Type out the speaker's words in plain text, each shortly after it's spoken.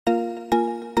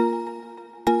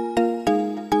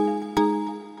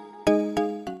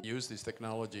use this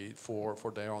technology for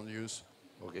their own use?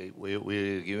 Okay,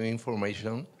 we're giving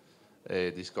information.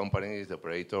 These companies, the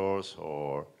operators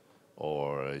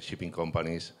or shipping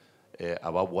companies,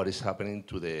 about what is happening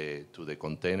to the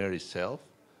container itself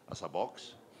as a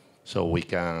box. So we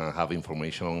can have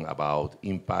information about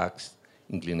impacts,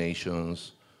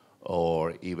 inclinations,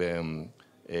 or even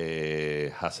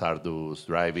hazardous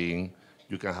driving.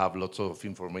 You can have lots of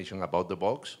information about the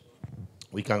box.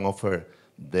 We can offer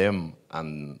them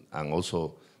and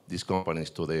also these companies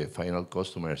to the final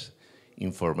customers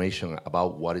information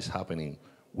about what is happening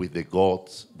with the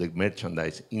goods, the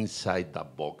merchandise inside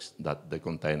that box that the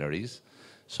container is.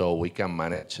 So we can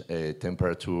manage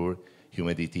temperature,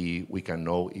 humidity. We can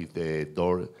know if the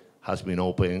door has been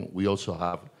open. We also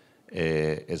have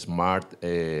smart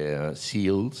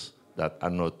seals that are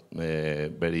not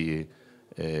very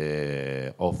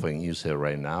often used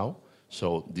right now.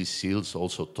 So these seals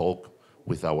also talk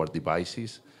with our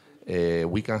devices.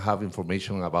 We can have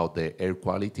information about the air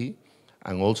quality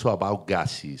and also about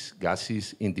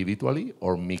gases individually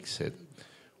or mixed.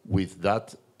 With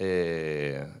that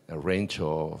range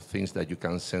of things that you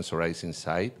can sensorize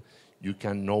inside, you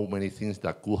can know many things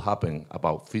that could happen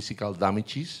about physical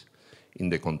damages in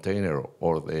the container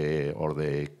or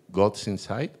the goods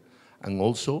inside, and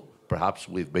also perhaps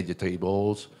with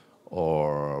vegetables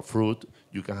or fruit,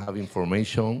 you can have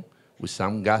information with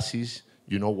some gases.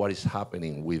 You know what is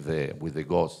happening with the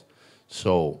goods.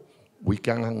 So we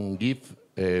can give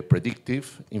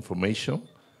predictive information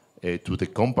to the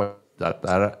companies that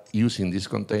are using these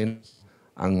containers,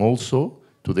 and also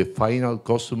to the final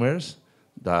customers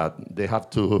that they have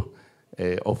to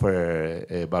offer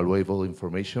valuable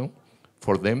information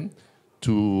for them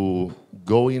to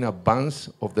go in advance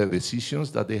of the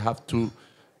decisions that they have to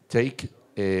take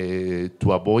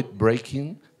to avoid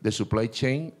breaking the supply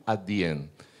chain at the end.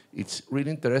 It's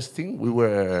really interesting. We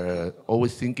were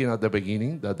always thinking at the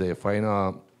beginning that the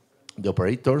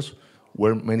operators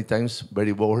were many times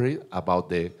very worried about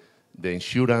the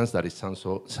insurance. That is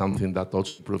also something that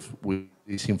also improves with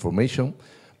this information.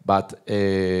 But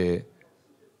they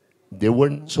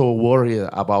weren't so worried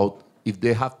about if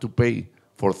they have to pay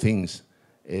for things.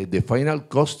 The final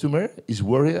customer is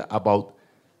worried about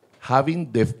having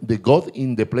the good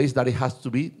in the place that it has to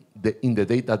be, in the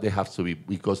date that they have to be,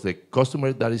 because the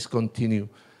customer that is continue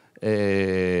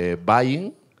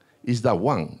buying is the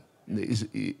one.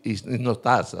 It's not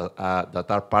us that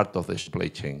are part of the supply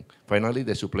chain. Finally,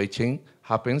 the supply chain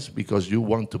happens because you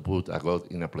want to put a good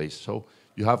in a place. So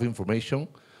you have information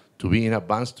to be in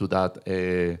advance to that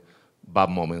bad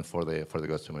moment for the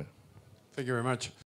customer. Thank you very much.